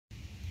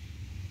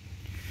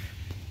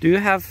Do you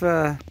have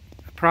a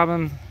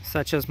problem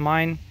such as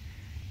mine?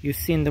 You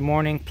see in the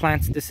morning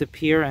plants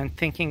disappear and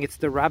thinking it's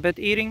the rabbit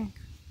eating?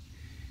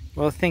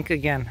 Well, think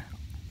again.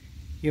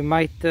 You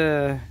might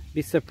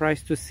be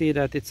surprised to see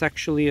that it's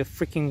actually a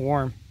freaking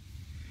worm.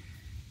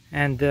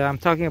 And I'm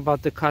talking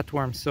about the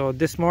cutworms. So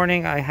this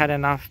morning I had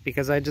enough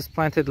because I just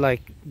planted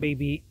like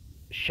baby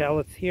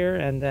shallots here,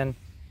 and then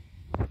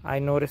I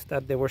noticed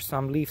that there were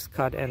some leaves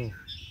cut, and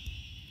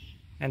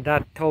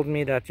that told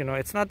me that, you know,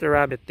 it's not the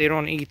rabbit. They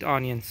don't eat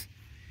onions.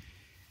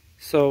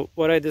 So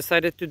what I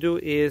decided to do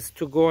is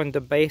to go on the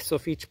base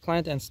of each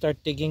plant and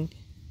start digging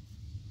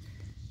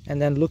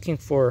and then looking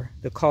for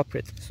the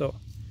culprit. So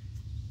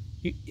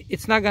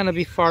it's not going to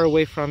be far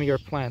away from your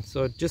plant,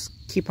 so just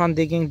keep on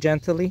digging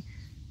gently,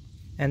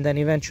 and then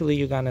eventually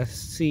you're going to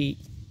see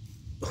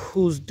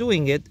who's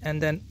doing it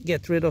and then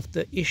get rid of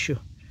the issue.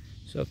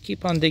 So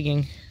keep on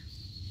digging.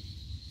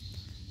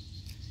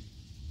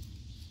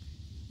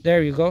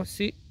 There you go.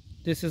 See,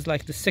 this is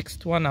like the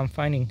 6th one I'm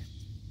finding.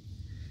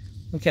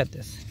 Look at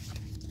this.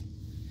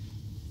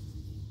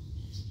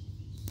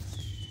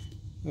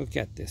 Look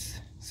at this.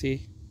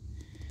 See,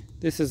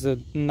 this is a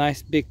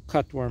nice big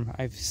cutworm.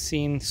 I've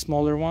seen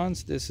smaller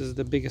ones. This is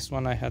the biggest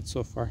one I had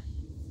so far.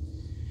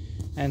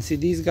 And see,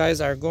 these guys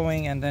are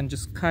going and then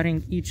just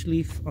cutting each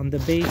leaf on the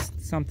base.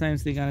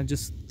 Sometimes they're gonna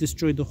just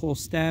destroy the whole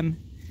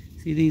stem.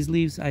 See these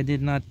leaves? I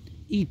did not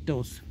eat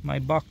those. My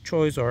bok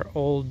choys are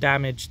all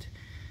damaged,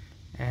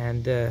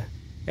 and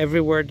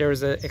everywhere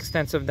there's an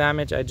extensive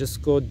damage, I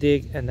just go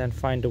dig and then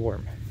find the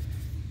worm.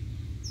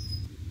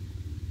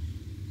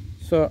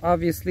 So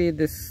obviously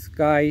this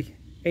guy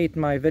ate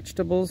my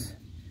vegetables.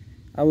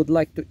 I would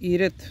like to eat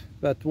it,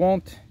 but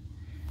won't.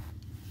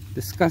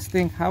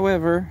 Disgusting.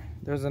 However,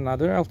 there's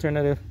another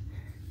alternative.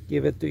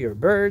 Give it to your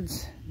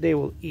birds. They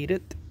will eat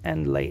it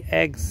and lay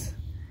eggs,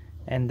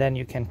 and then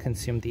you can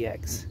consume the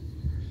eggs.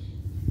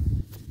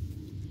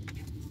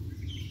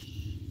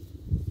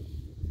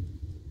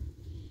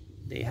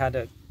 They had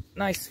a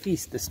nice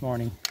feast this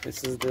morning.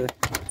 This is the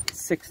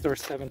 6th or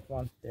 7th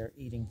one they're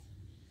eating.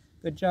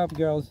 Good job,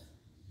 girls.